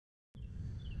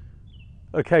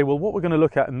Okay, well what we're going to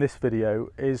look at in this video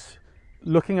is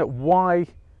looking at why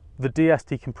the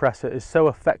DST compressor is so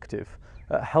effective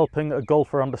at helping a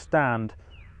golfer understand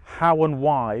how and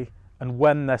why and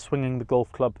when they're swinging the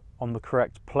golf club on the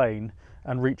correct plane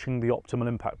and reaching the optimal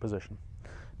impact position.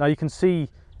 Now you can see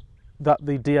that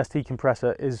the DST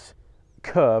compressor is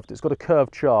curved, it's got a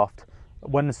curved shaft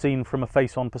when seen from a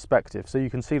face-on perspective. So you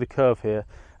can see the curve here,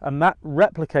 and that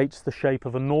replicates the shape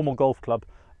of a normal golf club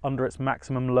under its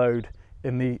maximum load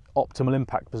in the optimal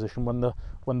impact position when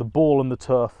the ball and the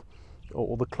turf,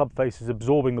 or the club face, is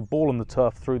absorbing the ball and the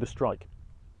turf through the strike.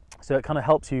 So it kind of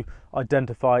helps you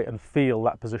identify and feel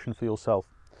that position for yourself.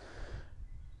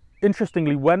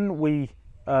 Interestingly, when we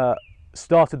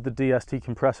started the DST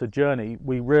compressor journey,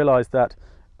 we realized that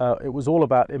it was all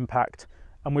about impact,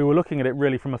 and we were looking at it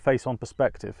really from a face-on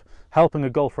perspective, helping a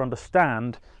golfer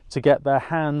understand to get their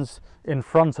hands in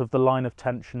front of the line of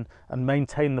tension and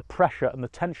maintain the pressure and the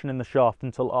tension in the shaft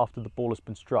until after the ball has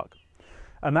been struck.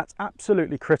 And that's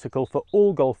absolutely critical for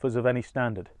all golfers of any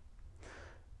standard.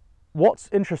 What's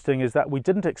interesting is that we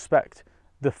didn't expect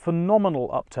the phenomenal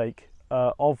uptake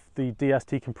of the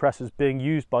DST compressors being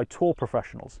used by tour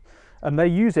professionals. And they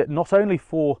use it not only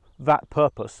for that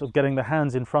purpose of getting the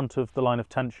hands in front of the line of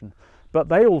tension, but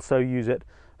they also use it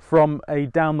from a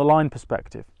down the line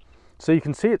perspective. So you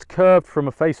can see it's curved from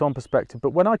a face-on perspective,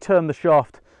 but when I turn the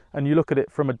shaft and you look at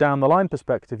it from a down the line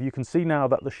perspective, you can see now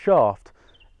that the shaft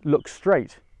looks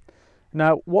straight.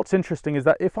 Now what's interesting is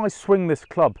that if I swing this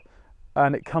club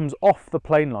and it comes off the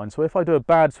plane line, so if I do a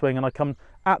bad swing and I come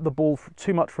at the ball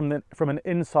too much from an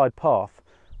inside path,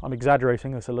 I'm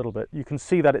exaggerating this a little bit, you can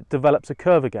see that it develops a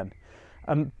curve again.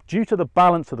 And due to the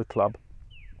balance of the club,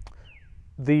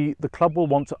 the club will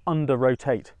want to under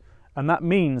rotate, and that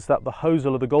means that the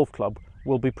hosel of the golf club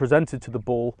will be presented to the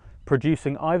ball,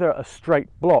 producing either a straight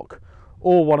block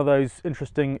or one of those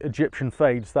interesting Egyptian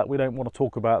fades that we don't want to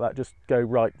talk about, that just go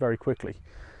right very quickly.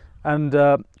 And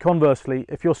conversely,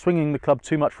 if you're swinging the club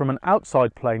too much from an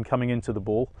outside plane coming into the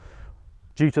ball,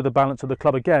 due to the balance of the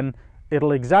club again,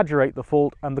 it'll exaggerate the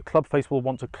fault and the club face will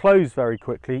want to close very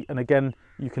quickly, and again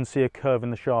you can see a curve in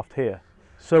the shaft here.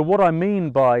 So what I mean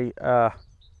by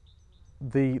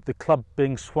the club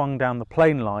being swung down the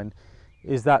plane line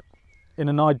is that in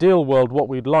an ideal world what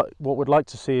we'd like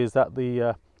to see is that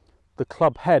the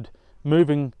club head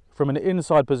moving from an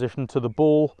inside position to the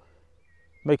ball,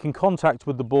 making contact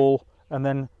with the ball, and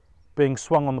then being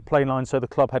swung on the plane line so the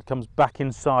club head comes back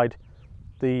inside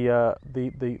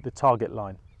the target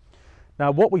line.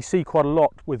 Now what we see quite a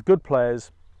lot with good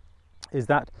players is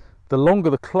that the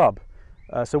longer the club,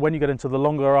 so when you get into the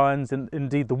longer irons and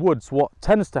indeed the woods, what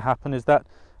tends to happen is that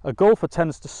a golfer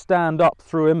tends to stand up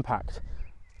through impact,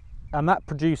 and that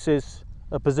produces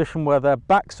a position where their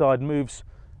backside moves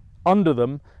under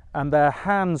them and their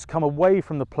hands come away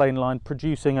from the plane line,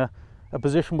 producing a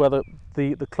position where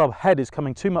the club head is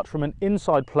coming too much from an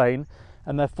inside plane,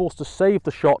 and they're forced to save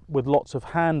the shot with lots of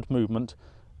hand movement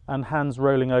and hands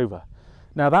rolling over.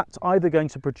 Now that's either going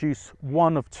to produce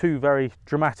one of two very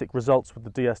dramatic results with the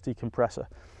DST compressor.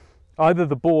 Either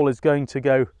the ball is going to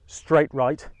go straight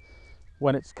right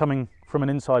when it's coming from an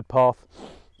inside path,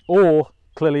 or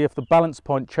clearly if the balance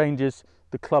point changes,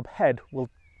 the club head will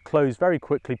close very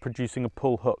quickly, producing a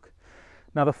pull hook.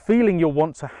 Now the feeling you'll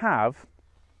want to have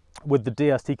with the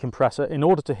DST compressor in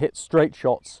order to hit straight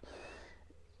shots,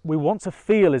 we want to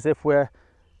feel as if we're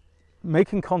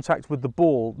making contact with the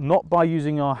ball, not by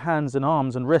using our hands and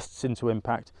arms and wrists into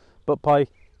impact, but by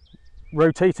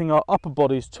rotating our upper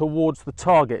bodies towards the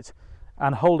target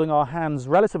and holding our hands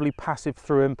relatively passive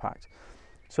through impact.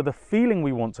 So the feeling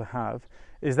we want to have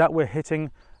is that we're hitting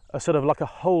a sort of like a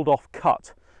hold off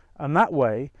cut, and that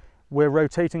way we're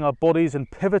rotating our bodies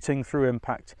and pivoting through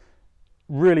impact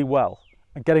really well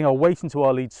and getting our weight into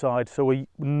our lead side, so we're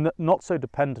not so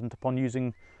dependent upon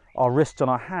using our wrists and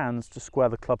our hands to square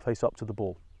the club face up to the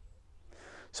ball.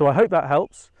 So I hope that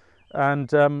helps,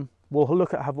 and we'll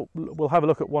have a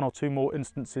look at one or two more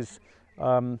instances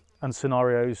and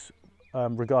scenarios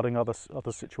regarding other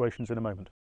situations in a moment.